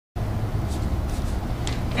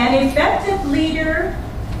An effective leader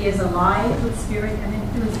is alive with spirit and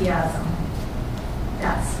enthusiasm.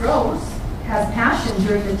 That's Rose. Has passion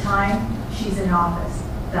during the time she's in office.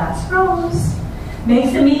 That's Rose.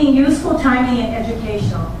 Makes the meeting useful, timely, and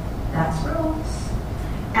educational. That's Rose.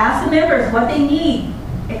 Ask the members what they need,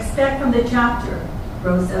 expect from the chapter.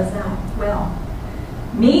 Rose does that well.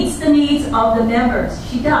 Meets the needs of the members.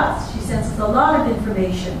 She does. She sends us a lot of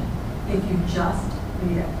information if you just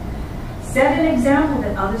read it. Set an example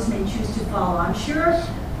that others may choose to follow. I'm sure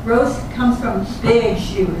Rose comes from big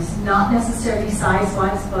shoes, not necessarily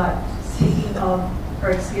size-wise, but speaking of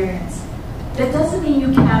her experience. That doesn't mean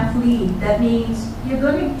you can't lead. That means you're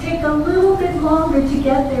going to take a little bit longer to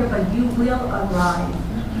get there, but you will arrive.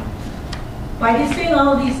 By displaying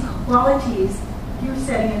all of these qualities, you're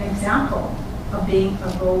setting an example of being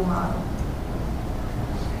a role model.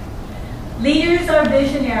 Leaders are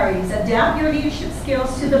visionaries. Adapt your leadership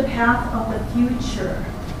skills to the path of the future.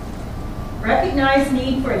 Recognize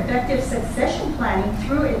need for effective succession planning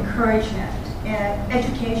through encouragement and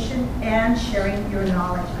education and sharing your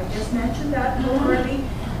knowledge. I just mentioned that already.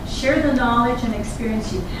 Share the knowledge and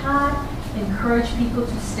experience you've had. Encourage people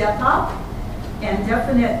to step up and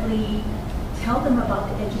definitely tell them about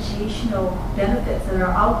the educational benefits that are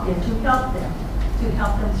out there to help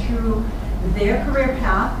them through their career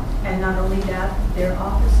path, and not only that, their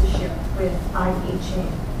officership with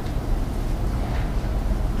IHA.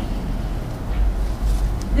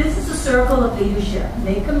 This is a circle of leadership.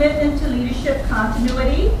 Make commitment to leadership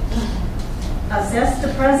continuity, assess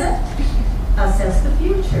the present, assess the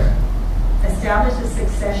future. Establish a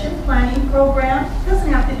succession planning program. It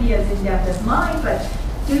doesn't have to be as in-depth as mine, but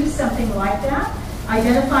do something like that.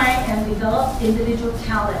 Identify and develop individual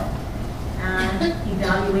talent and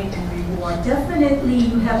evaluate and reward. Definitely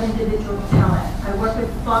you have individual talent. I work with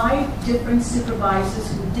 5 different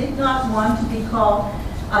supervisors who did not want to be called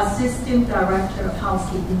assistant director of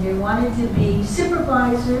housekeeping. They wanted to be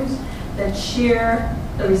supervisors that share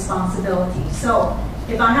the responsibility. So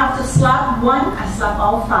if I have to slap one, I slap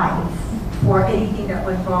all 5 for anything that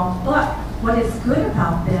went wrong. But what is good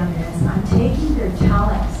about them is I'm taking their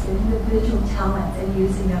talents, their individual talents, and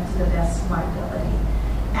using them to the best of my ability.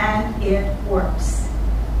 And it works.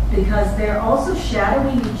 Because they're also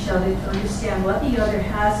shadowing each other to understand what the other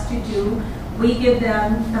has to do. We give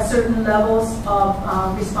them a certain levels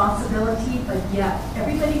of responsibility, but yet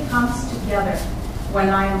everybody comes together. When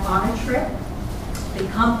I am on a trip, they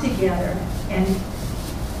come together and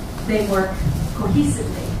they work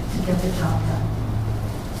cohesively to get the job done.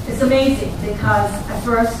 It's amazing because at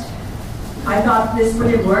first I thought this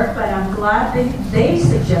wouldn't work, but I'm glad they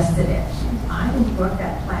suggested it. I didn't work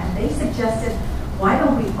that plan. They suggested, why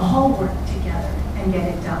don't we all work together and get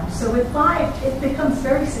it done? So with 5, it becomes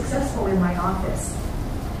very successful in my office.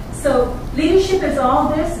 So leadership is all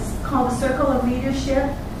this. It's called the circle of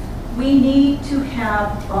leadership. We need to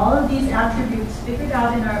have all of these attributes figured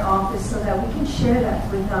out in our office so that we can share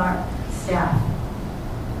that with our staff.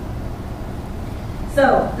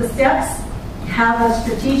 So the steps have a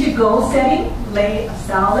strategic goal setting, lay a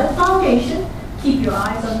solid foundation, keep your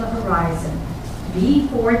eyes on the horizon, be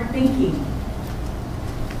forward thinking.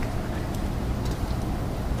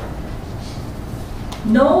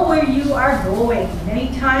 Know where you are going.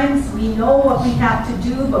 Many times we know what we have to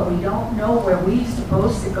do, but we don't know where we're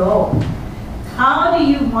supposed to go. How do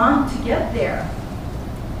you want to get there?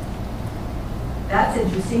 That's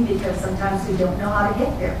interesting because sometimes we don't know how to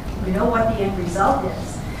get there. We know what the end result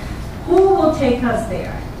is. Who will take us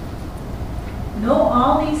there? Know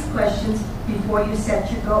all these questions before you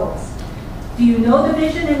set your goals. Do you know the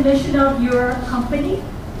vision and mission of your company?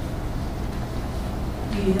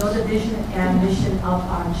 Do you know the vision and mission of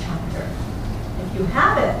our chapter? If you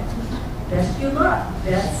have it, best you look.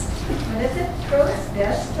 Best, what is it, Rose?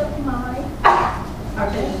 Best of my, or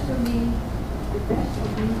best of me, the best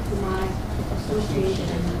of me to my association,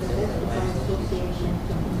 the best of my association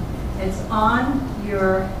to me. It's on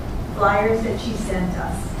your flyers that she sent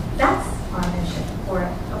us. That's our mission for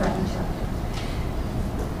Tibetan chapter.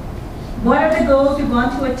 What are the goals we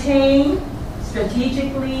want to attain?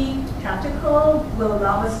 Strategically, tactical will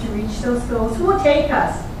allow us to reach those goals. Who will take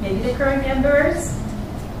us? Maybe the current members,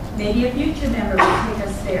 maybe a future member will take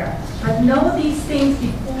us there. But know these things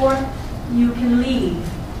before you can lead.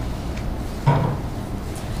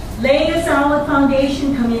 Laying a solid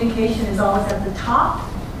foundation, communication is always at the top.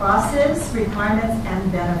 Process, requirements,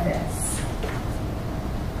 and benefits.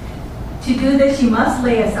 To do this, you must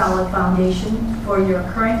lay a solid foundation for your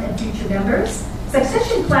current and future members.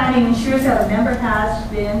 Succession planning ensures that a member has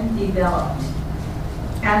been developed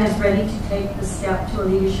and is ready to take the step to a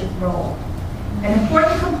leadership role. An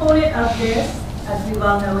important component of this as we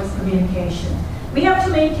well know, is communication. We have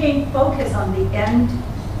to maintain focus on the end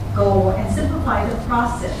goal and simplify the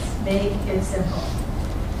process. Make it simple.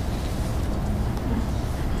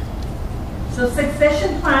 So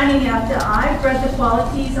succession planning, after I've read the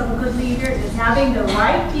qualities of a good leader, is having the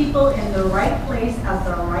right people in the right place at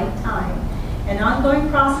the right time. An ongoing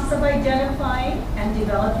process of identifying and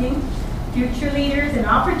developing future leaders, an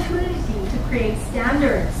opportunity to create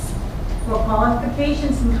standards for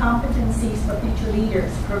qualifications and competencies for future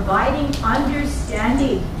leaders, providing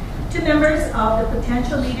understanding to members of the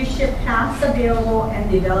potential leadership paths available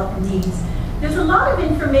and development needs. There's a lot of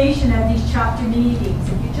information at these chapter meetings.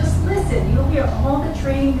 If you just listen, you'll hear all the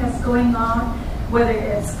training that's going on, whether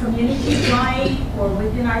it's community-wide or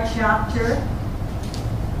within our chapter.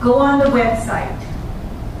 Go on the website.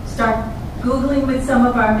 Start Googling with some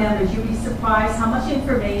of our members. You'll be surprised how much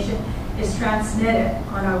information is transmitted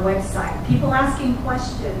on our website. People asking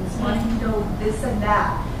questions, wanting to know this and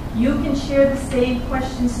that. You can share the same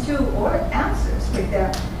questions too, or answers with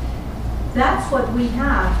them. That's what we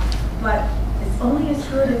have, but it's only as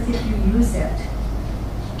good as if you use it.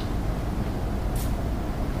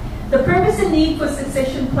 The purpose and need for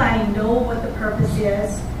succession planning. Know what the purpose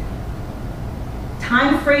is.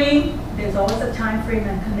 Time frame. There's always a time frame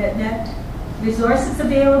and commitment. Resources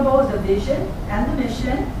available, the vision and the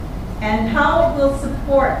mission, and how it will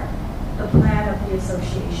support the plan of the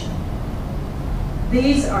association.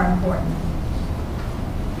 These are important.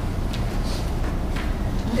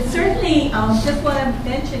 It's certainly, just what I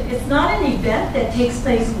mentioned, it's not an event that takes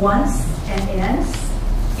place once and ends.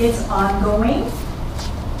 It's ongoing.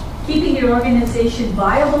 Keeping your organization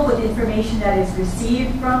viable with information that is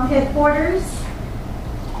received from headquarters.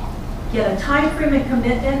 Get a time frame and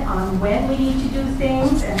commitment on when we need to do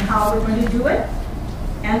things and how we're going to do it.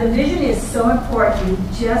 And the vision is so important. You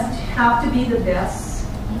just have to be the best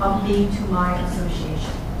of me to my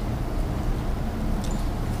association.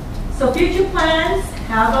 So future plans,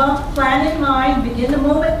 have a plan in mind. Begin the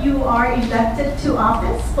moment you are elected to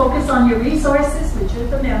office. Focus on your resources, which are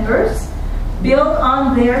the members. Build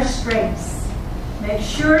on their strengths. Make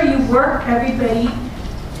sure you work everybody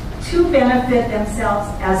to benefit themselves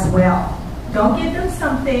as well. Don't give them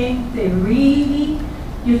something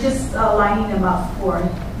you're just lining them up for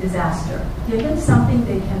disaster. Give them something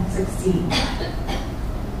they can succeed.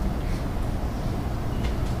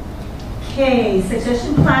 Okay,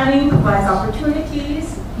 succession planning provides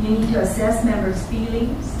opportunities. You need to assess members'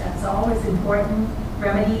 feelings. That's always important.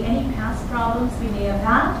 Remedy any past problems we may have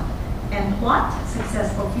had, and plot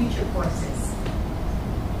successful future courses.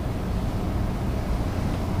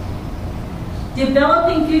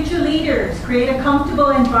 Developing future leaders, create a comfortable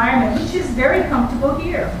environment, which is very comfortable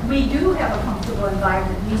here. We do have a comfortable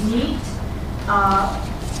environment. We meet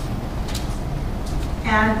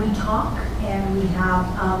and we talk and we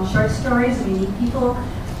have short stories. We meet people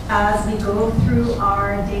as we go through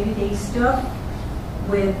our day-to-day stuff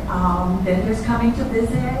with vendors coming to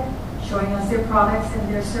visit, showing us their products and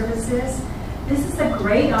their services. This is a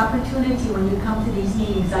great opportunity when you come to these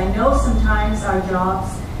meetings. I know sometimes our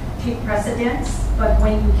jobs take precedence, but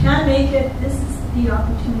when you can make it, this is the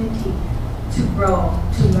opportunity to grow,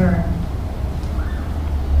 to learn.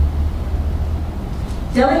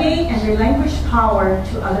 Delegate and relinquish power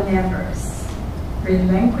to other members.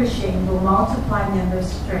 Relinquishing will multiply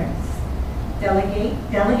members' strengths.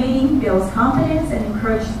 Delegating builds confidence and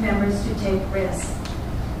encourages members to take risks.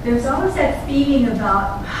 There's always that feeling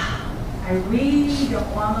about, I really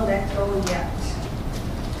don't want to let go yet.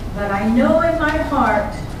 But I know in my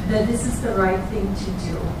heart that this is the right thing to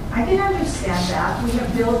do. I can understand that. We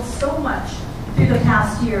have built so much through the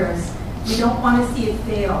past years. We don't want to see it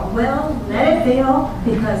fail. Well, let it fail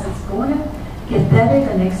because it's going to get better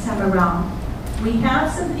the next time around. We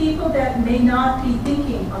have some people that may not be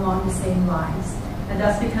thinking along the same lines, and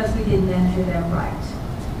that's because we didn't mentor them right.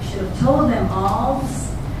 We should have told them all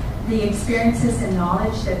the experiences and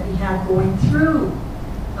knowledge that we had going through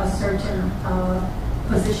a certain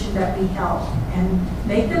position that we held, and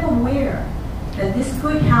make them aware that this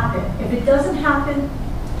could happen. If it doesn't happen,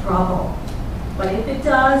 bravo. But if it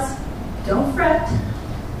does, don't fret,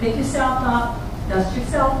 pick yourself up, dust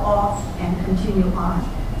yourself off, and continue on.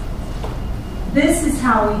 This is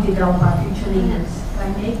how we develop our future leaders, by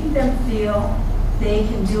making them feel they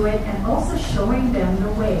can do it and also showing them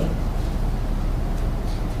the way.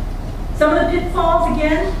 Some of the pitfalls,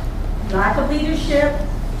 again, lack of leadership,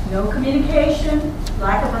 no communication,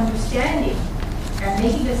 lack of understanding, and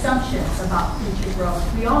making assumptions about future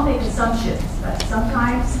growth. We all make assumptions, but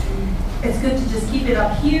sometimes it's good to just keep it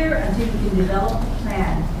up here until you can develop a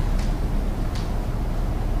plan.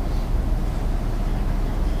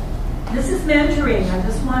 This is mentoring. I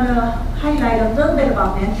just want to highlight a little bit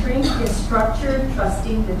about mentoring. It's structured,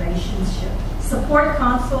 trusting relationship. Support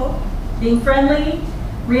counsel, being friendly,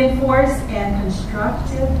 reinforce, and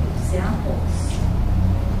constructive examples.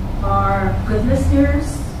 Are good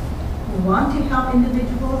listeners who want to help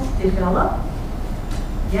individuals develop?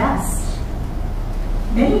 Yes.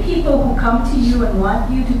 Many people who come to you and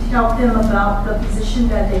want you to help them about the position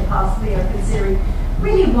that they possibly are considering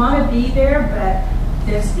really want to be there, but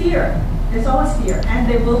there's fear. There's always fear, and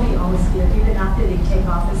there will be always fear, even after they take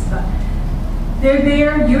office. But they're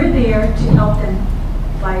there, you're there to help them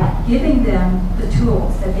by giving them the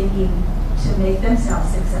tools that they need to make themselves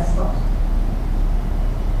successful.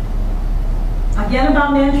 Again,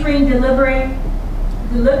 about mentoring,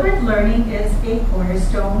 deliberate learning is a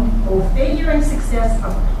cornerstone. Both failure and success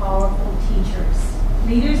are powerful teachers.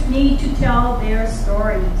 Leaders need to tell their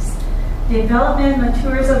stories. Development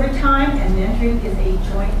matures over time, and mentoring is a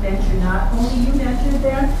joint venture. Not only you mentor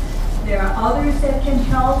them, there are others that can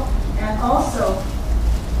help, and also,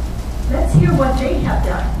 let's hear what they have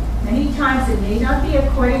done. Many times it may not be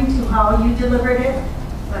according to how you delivered it,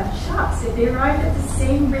 but shucks, if they arrive at the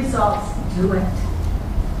same results, do it.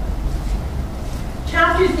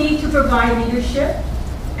 Chapters need to provide leadership,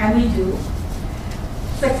 and we do.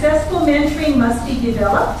 Successful mentoring must be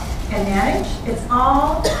developed and managed.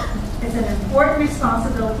 It's an important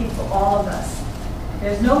responsibility for all of us.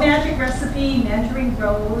 There's no magic recipe. Mentoring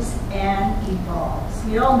grows and evolves.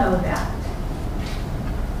 We all know that.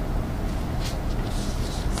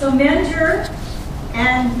 So mentor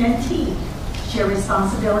and mentee share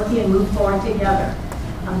responsibility and move forward together.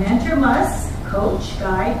 A mentor must coach,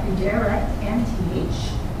 guide, redirect, and teach.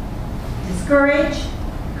 Discourage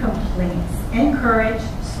complaints. Encourage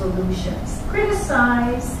solutions.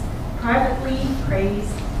 Criticize privately,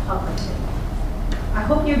 praise publicly. I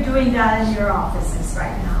hope you're doing that in your offices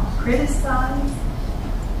right now. Criticize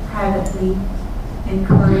privately,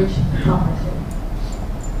 encourage publicly.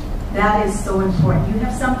 That is so important. You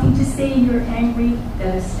have something to say and you're angry,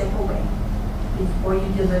 better step away before you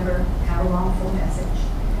deliver a wrongful message.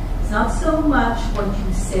 It's not so much what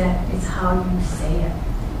you said, it's how you say it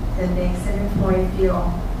that makes an employee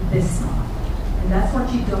feel this small. And that's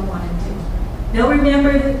what you don't want to do. They'll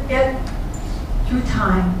remember it through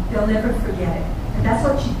time. They'll never forget it. And that's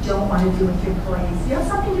what you don't want to do with your employees. You have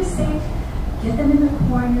something to say, get them in the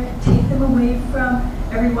corner, take them away from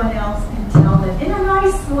everyone else, and tell them in a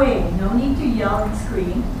nice way. No need to yell and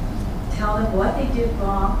scream. Tell them what they did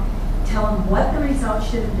wrong. Tell them what the result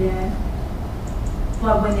should have been.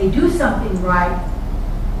 But when they do something right,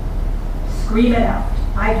 scream it out.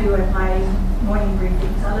 I do at my morning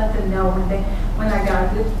briefings. I let them know when I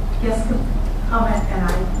got a good guest comment, and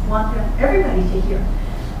I want everybody to hear.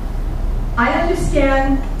 I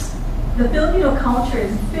understand the Filipino culture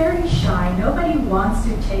is very shy. Nobody wants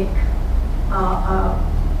to take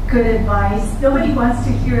good advice. Nobody wants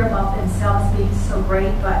to hear about themselves being so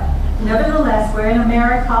great, but nevertheless, we're in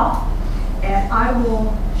America, and I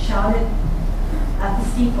will shout it at the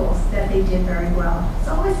steeples that they did very well. It's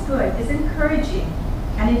always good. It's encouraging,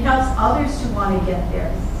 and it helps others to want to get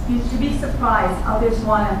there. You should be surprised. Others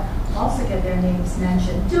want to also get their names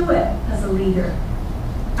mentioned. Do it as a leader.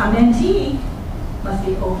 A mentee must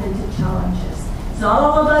be open to challenges. It's not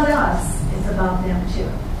all about us. It's about them too.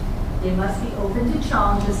 They must be open to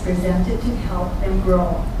challenges presented to help them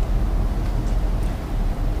grow.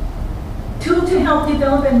 Two, to help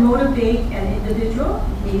develop and motivate an individual,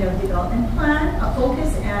 we need a development plan, a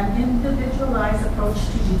focus and individualized approach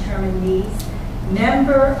to determine needs,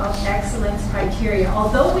 member of excellence criteria.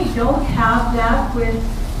 Although we don't have that with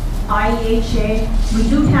IEHA, we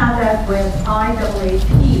do have that with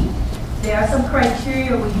IAAP. There are some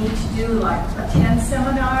criteria we need to do, like attend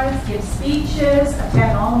seminars, give speeches,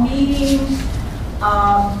 attend all meetings,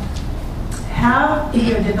 have in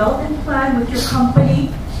your development plan with your company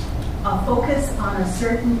a focus on a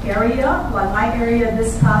certain area. Like my area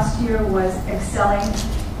this past year was excelling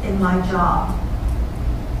in my job.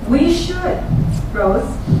 We should, Rose,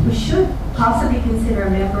 we should possibly consider a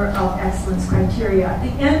member of excellence criteria. At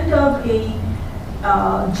the end of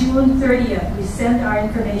June 30th, we send our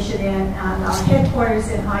information in, and our headquarters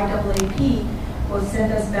in IAAP will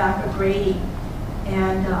send us back a grading.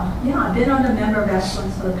 And yeah, I've been on the member of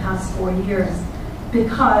excellence for the past 4 years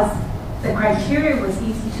because the criteria was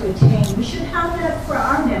easy to attain. We should have that for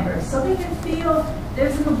our members so they can feel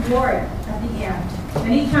there's an award at the end.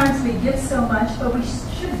 Many times we give so much, but we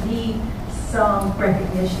should need some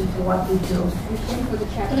recognition for what we do. For the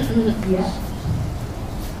chapter. Yeah.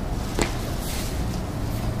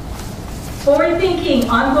 Forward thinking,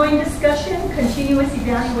 ongoing discussion, continuous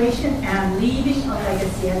evaluation, and leaving a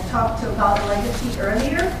legacy. I talked about a legacy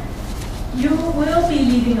earlier. You will be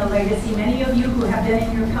leaving a legacy. Many of you who have been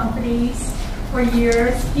in your companies for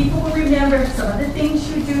years, people will remember some of the things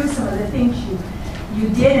you do, some of the things you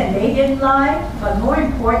did and they didn't like, but more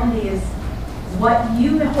importantly is what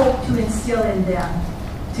you hope to instill in them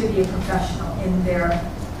to be a professional in their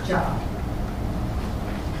job.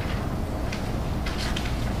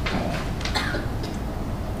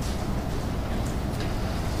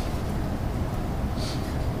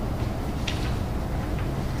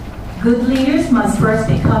 Good leaders must first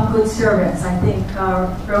become good servants. I think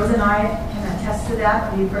Rose and I can attest to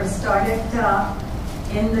that when we first started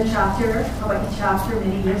in the chapter, Hawaii chapter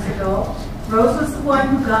many years ago. Rose was the one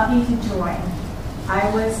who got me to join. I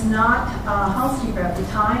was not a housekeeper at the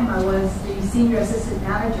time. I was the senior assistant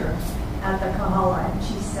manager at the Kahala, and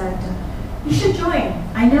she said, you should join.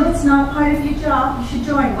 I know it's not part of your job. You should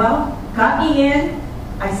join. Well, got me in.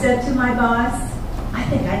 I said to my boss, I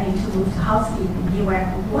think I need to move to housekeeping. He went,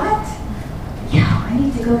 what? Yeah, I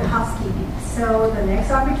need to go to housekeeping. So the next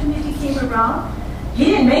opportunity came around. He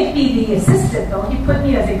didn't make me the assistant, though. He put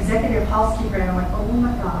me as executive housekeeper, and I went, oh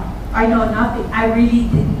my God, I know nothing. I really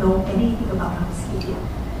didn't know anything about housekeeping.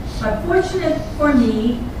 But fortunate for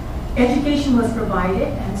me, education was provided,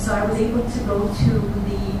 and so I was able to go to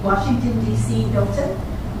the Washington, D.C. Hilton,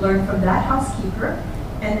 learn from that housekeeper,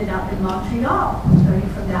 ended up in Montreal, learning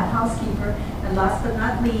from that housekeeper, and last but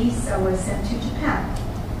not least, I was sent to Japan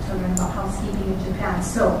to learn about housekeeping in Japan.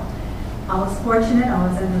 So I was fortunate, I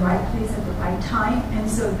was in the right place at the right time, and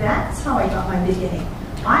so that's how I got my beginning.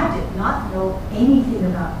 I did not know anything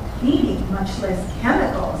about cleaning, much less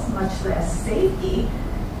chemicals, much less safety,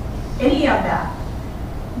 any of that.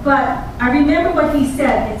 But I remember what he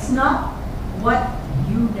said, it's not what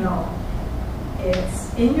you know.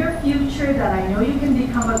 It's in your future that I know you can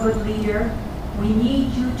become a good leader. We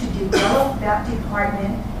need you to develop that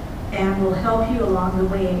department, and we'll help you along the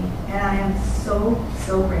way. And I am so,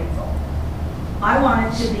 so grateful. I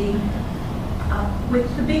wanted to be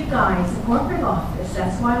with the big guys in corporate office.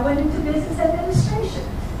 That's why I went into business administration.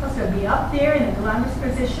 I was going to be up there in a glamorous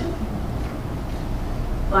position.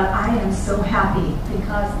 But I am so happy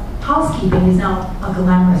because housekeeping is now a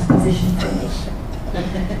glamorous position for me.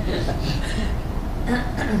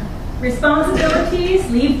 Responsibilities,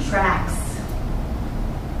 leave tracks.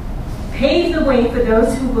 Pave the way for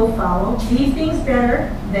those who will follow. Leave things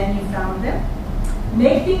better than you found them.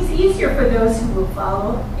 Make things easier for those who will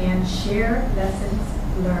follow, and share lessons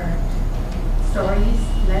learned. Stories,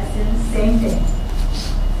 lessons, same thing.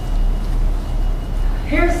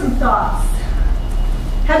 Here are some thoughts.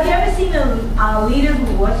 Have you ever seen a leader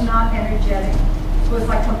who was not energetic, who was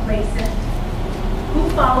like complacent? Who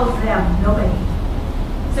follows them? Nobody.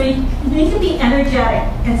 So you need to be energetic,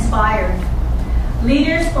 inspired.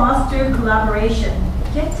 Leaders foster collaboration.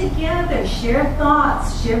 Get together, share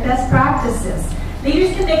thoughts, share best practices.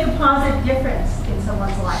 Leaders can make a positive difference in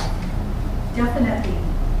someone's life. Definitely.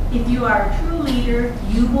 If you are a true leader,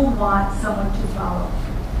 you will want someone to follow.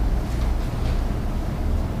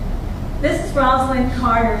 This is Rosalind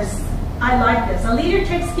Carter's, I like this. A leader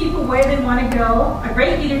takes people where they want to go. A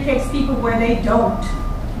great leader takes people where they don't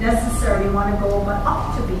necessarily want to go, but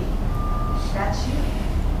ought to be. That's you.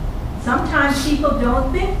 Sometimes people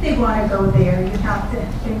don't think they want to go there. You have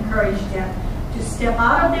to encourage them to step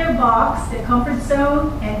out of their box, their comfort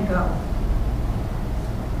zone, and go.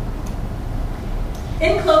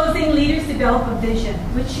 In closing, leaders develop a vision,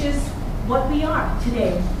 which is what we are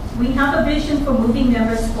today. We have a vision for moving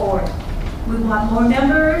members forward. We want more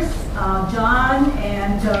members. John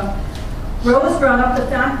and Rose brought up the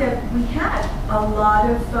fact that we had a lot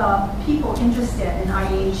of people interested in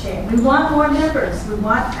IHA. We want more members. We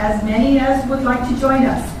want as many as would like to join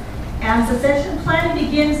us. And succession planning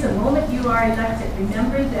begins the moment you are elected.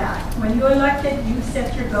 Remember that. When you're elected, you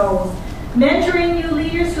set your goals. Mentoring new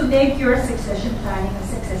leaders who make your succession planning a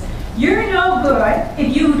success. You're no good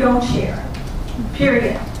if you don't share.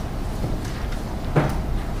 Period.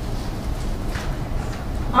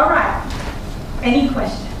 All right. Any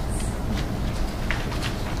questions?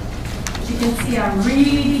 As you can see, I'm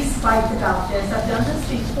really spiked about this. I've done this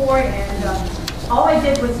before, and all I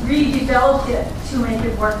did was really develop it to make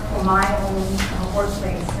it work for my own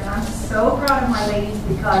workplace. And I'm so proud of my ladies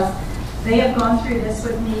because they have gone through this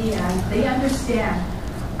with me and they understand.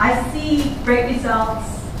 I see great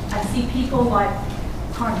results. I see people like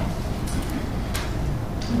Carmen.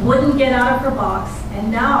 Wouldn't get out of her box, and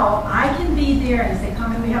now I can be there and say,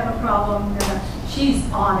 Carmen, we have a problem. She's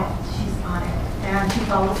on it. She's on it. And she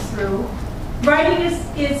follows through. Writing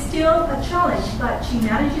is still a challenge, but she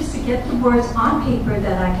manages to get the words on paper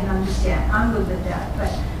that I can understand. I'm good with that.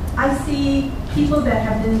 But I see people that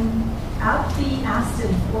have been out the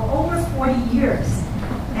Aston for over 40 years,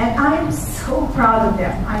 and I'm so proud of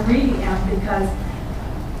them. I really am, because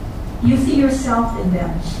you see yourself in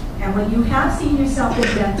them. And when you have seen yourself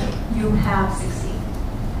in them, you have succeeded.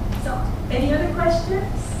 So, any other questions?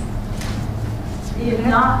 If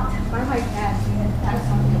not, I might ask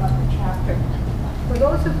something about the chapter. For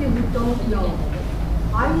those of you who don't know,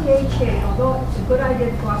 IEHA, although it's a good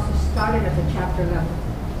idea for us to start it at the chapter level,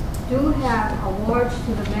 do have awards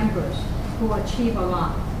to the members who achieve a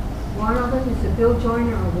lot. One of them is the Bill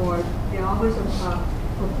Joyner Award. They always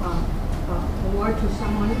award to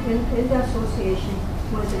someone in the association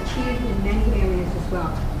who has achieved in many areas as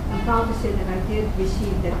well. I'm proud to say that I did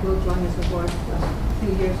receive that Bill Joyner's Award a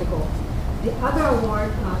few years ago. The other award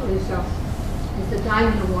is the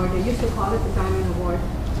Diamond Award. They used to call it the Diamond Award.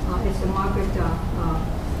 It's the Margaret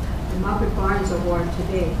Barnes Award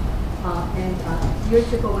today. And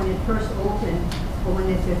years ago when it first opened, or when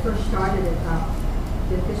they first started it,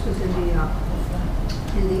 this was in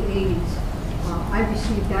the 80s. I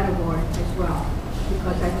received that award as well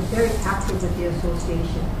because I was very active with the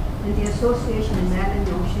association. In the association, and Madeline,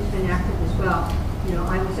 she's been active as well. You know,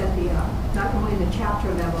 I was at the, not only the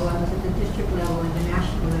chapter level, I was at the district level and the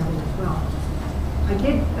national level as well. I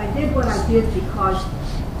did what I did because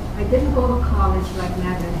I didn't go to college like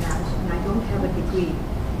Madeline has, and I don't have a degree.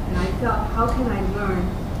 And I thought, how can I learn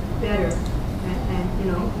better? And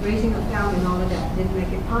you know, raising a family and all of that didn't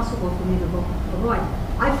make it possible for me to go to law.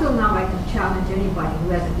 I feel now I can challenge anybody who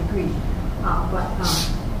has a degree. You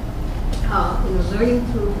know, learning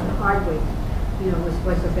through the hard way, you know,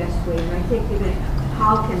 was the best way. And I think even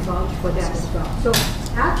Hal can vouch for that as well. So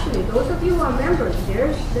actually, those of you who are members,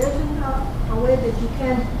 there's a way that you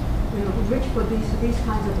can, you know, reach for these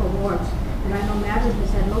kinds of awards. And I know Madeline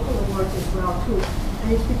has had local awards as well too.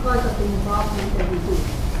 And it's because of the involvement that we do.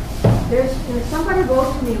 There's, you know, somebody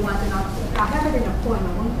wrote to me once, and I have it in a poem. I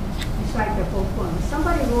won't recite the whole poem.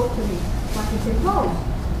 Somebody wrote to me once and said, Rose,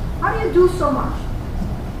 how do you do so much?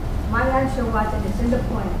 My answer was, and it's in the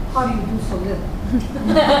poem, how do you do so little?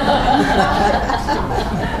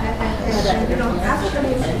 and you know,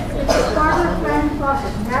 actually, it's a part of the planning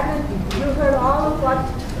process. Madeline, you heard all of what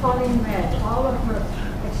Pauline read, all of her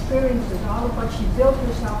experiences, all of what she built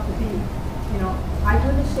herself to be. You know, I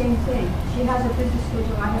do the same thing. She has a busy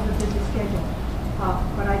schedule, I have a busy schedule.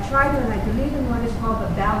 But I try to, and I believe in what is called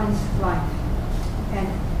the balanced life. And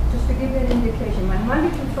just to give you an indication, my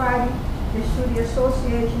Monday to Friday is to the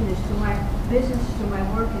association, is to my business, to my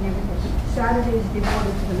work and everything. Saturday is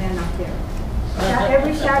devoted to the men up there.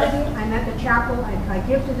 Every Saturday, I'm at the chapel. I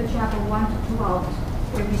give to the chapel 1 to 2 hours.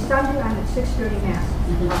 Every Sunday, I'm at 6:30 Mass.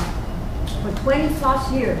 For 20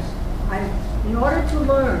 plus years, in order to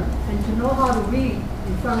learn and to know how to read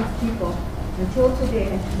in front of people, until today,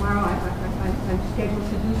 and tomorrow I'm scheduled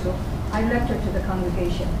to do so, I lecture to the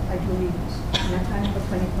congregation. I do readings, and I've done it for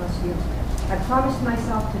 20 plus years. I promised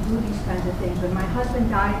myself to do these kinds of things. When my husband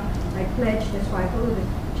died, I pledged, that's why I go to the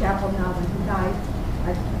chapel now when he died,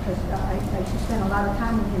 because I spent a lot of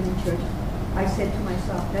time with him in church. I said to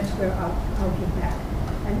myself, that's where I'll give back.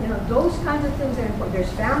 And you know, those kinds of things are important.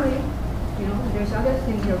 There's family, you know, there's other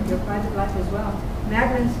things, your private life as well.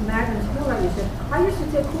 Madeline's Hula, you said, I used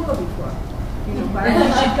to take Hula before. You know, but you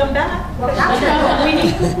should come back. Well, actually, we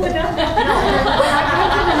need to put up. When I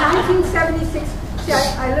came to the 1976, see,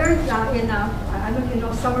 I learned I don't even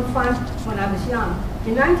know, summer fun when I was young.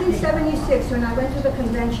 In 1976, when I went to the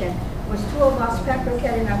convention, was two of us, Pat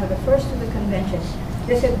Burkett and I, were the first to the convention.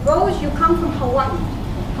 They said, Rose, you come from Hawaii.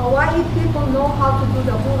 Hawaii people know how to do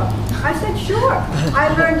the hula. I said, sure.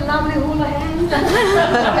 I learned lovely hula hands.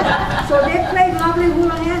 So they played lovely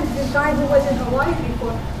hula hands. This guy who was in Hawaii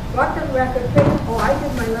before got the record, played, oh, I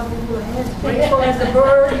did my lovely hula hands, graceful as a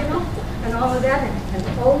bird, you know, and all of that, and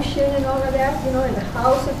the ocean and all of that, you know, and the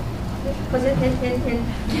houses. Because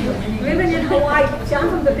living in Hawaii, see, I'm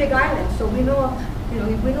from the Big Island, so we know, you know,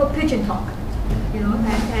 we know pigeon talk, you know,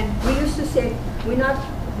 and we used to say,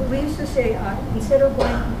 instead of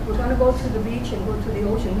going, we're going to go to the beach and go to the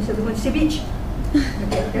ocean, we said, we're going to see beach.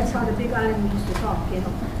 Okay, that's how the Big Island used to talk, you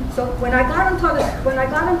know. So when I got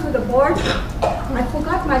into the board, I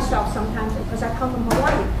forgot myself sometimes because I come from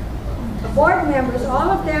Hawaii. The board members, all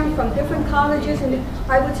of them from different colleges, and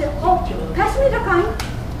I would say, oh, pass me the kind.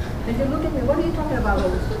 And they look at me, what are you talking about,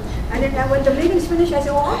 Rose? And then when the meeting's finished, I say,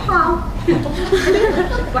 oh, how?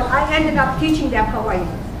 But I ended up teaching them Hawaiian.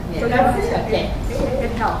 So that's Okay.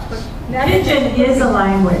 it helps. But Pidgin is a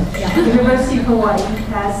language. The University of Hawaii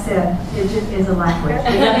has said Pidgin is a language.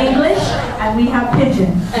 We have English and we have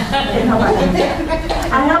Pidgin in Hawaii.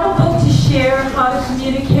 I have a book to share, How to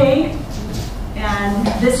Communicate, and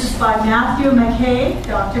this is by Matthew McKay,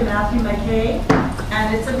 Dr. Matthew McKay,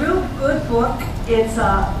 and it's a real good book. It's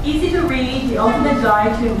easy to read, the ultimate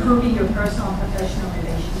guide to improving your personal and professional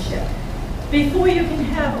relationship. Before you can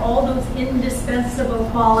have all those indispensable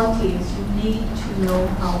qualities, you need to know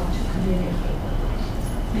how to communicate.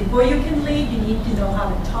 Before you can lead, you need to know how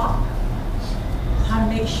to talk, how to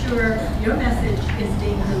make sure your message is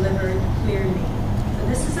being delivered clearly. So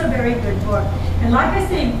this is a very good book. And like I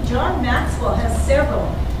say, John Maxwell has several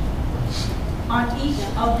on each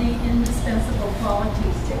of the indispensable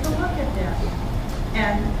qualities. Take a look at them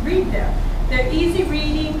and read them. They're easy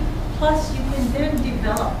reading, plus you can then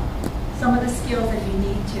develop some of the skills that you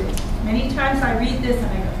need to. Many times I read this and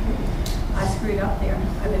I go, I screwed up there.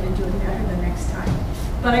 I better do it better the next time.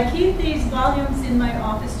 But I keep these volumes in my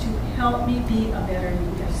office to help me be a better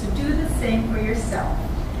leader. So do the same for yourself.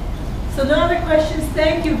 So no other questions.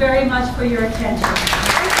 Thank you very much for your attention.